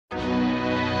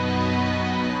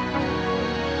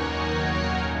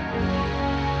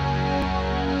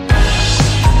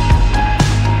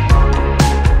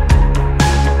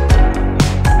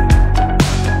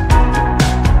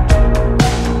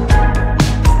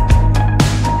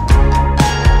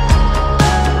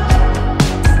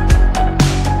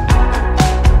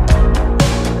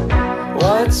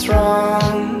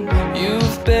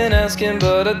asking,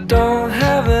 but I don't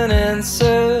have an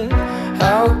answer.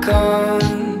 How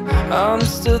come I'm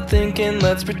still thinking,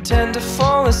 let's pretend to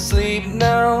fall asleep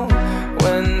now?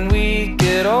 When we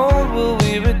get old, will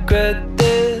we regret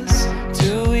this?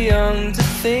 Too young to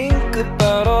think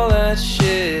about all that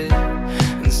shit.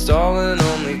 And stalling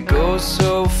only goes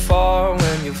so far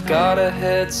when you've got a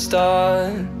head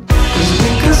start. Cause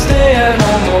we could stay at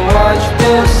home or watch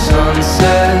the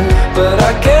sunset, but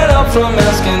I can't help from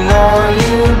asking, are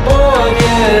you bored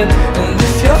yet? And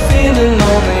if you're feeling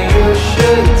lonely, you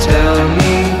should tell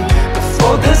me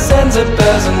before this ends up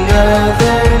as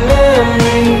another